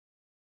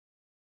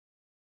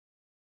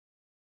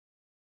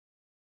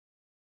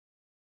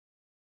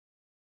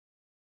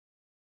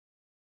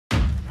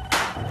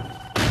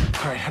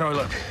right, how do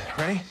I look?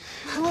 Ready?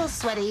 A little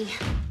sweaty.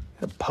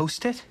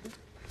 Post-it?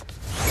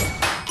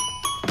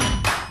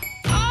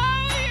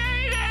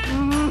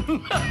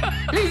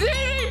 He's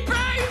eating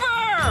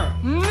paper!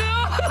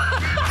 No!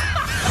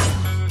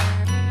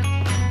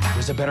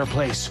 There's a better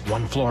place,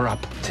 one floor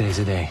up. Today's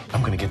the day.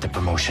 I'm gonna get the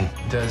promotion.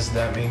 Does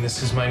that mean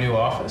this is my new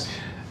office?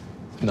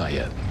 Not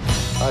yet.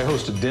 I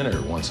host a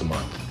dinner once a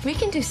month. We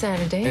can do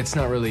Saturday. It's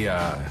not really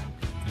a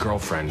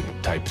girlfriend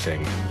type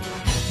thing.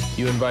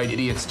 You invite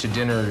idiots to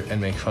dinner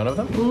and make fun of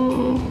them?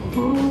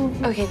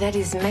 Okay, that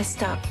is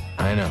messed up.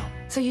 I know.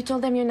 So you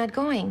told them you're not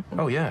going?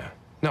 Oh, yeah.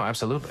 No,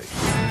 absolutely.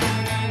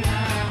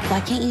 Why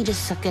can't you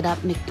just suck it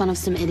up, make fun of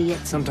some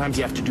idiots? Sometimes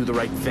you have to do the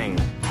right thing.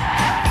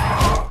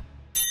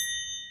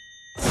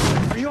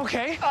 Are you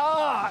okay?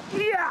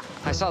 Yeah!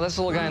 I saw this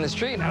little guy in the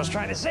street, and I was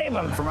trying to save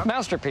him from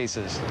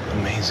masterpieces.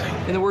 Amazing.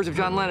 In the words of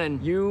John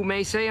Lennon, you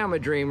may say I'm a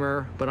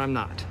dreamer, but I'm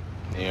not.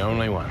 The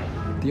only one.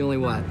 The only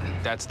what?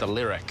 That's the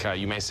lyric.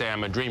 You may say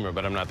I'm a dreamer,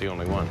 but I'm not the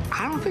only one.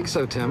 I don't think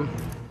so, Tim.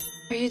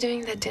 Are you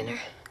doing that dinner?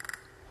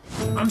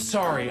 I'm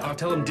sorry. I'll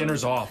tell him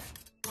dinner's off.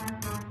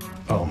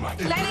 Oh, my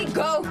God. Let it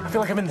go! I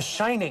feel like I'm in The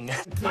Shining.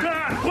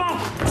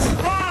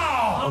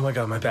 Oh, my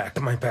God, my back,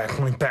 my back,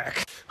 my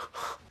back.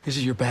 Is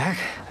it your back?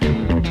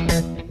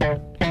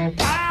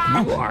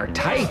 You are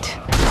tight.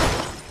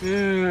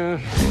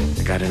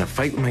 I got in a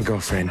fight with my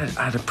girlfriend.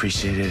 I'd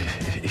appreciate it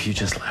if you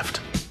just left.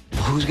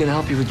 Well, who's gonna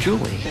help you with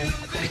Julie?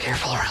 Be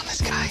careful around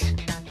this guy.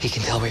 He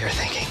can tell what you're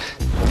thinking.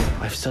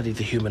 I've studied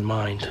the human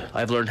mind.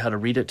 I've learned how to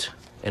read it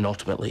and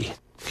ultimately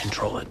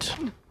control it.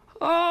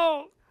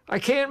 Oh, I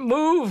can't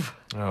move.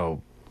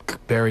 Oh,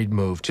 buried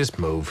move. Just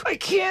move. I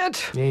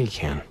can't. Yeah, you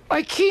can.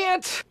 I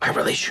can't. I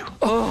release you.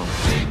 Oh.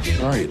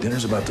 All right,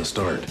 dinner's about to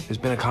start. There's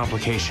been a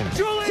complication.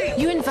 Julie!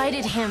 You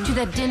invited him to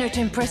that dinner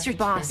to impress your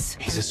boss.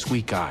 He's a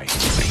sweet guy,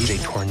 but he's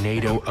a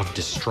tornado of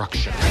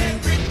destruction.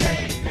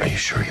 Are you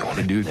sure you want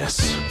to do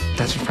this?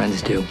 That's what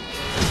friends do.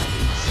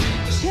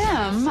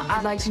 Tim,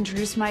 I'd like to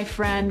introduce my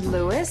friend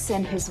Louis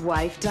and his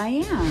wife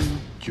Diane.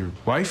 Your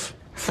wife?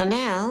 For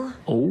now.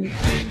 Oh,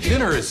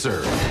 Dinner is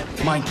served.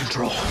 mind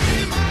control.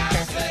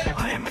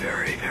 I am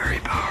very, very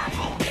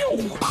powerful.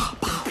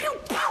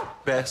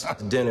 Best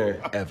dinner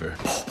ever.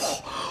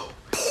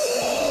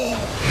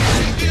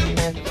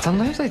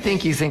 Sometimes I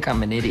think you think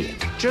I'm an idiot.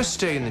 Just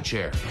stay in the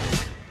chair.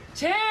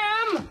 Tim!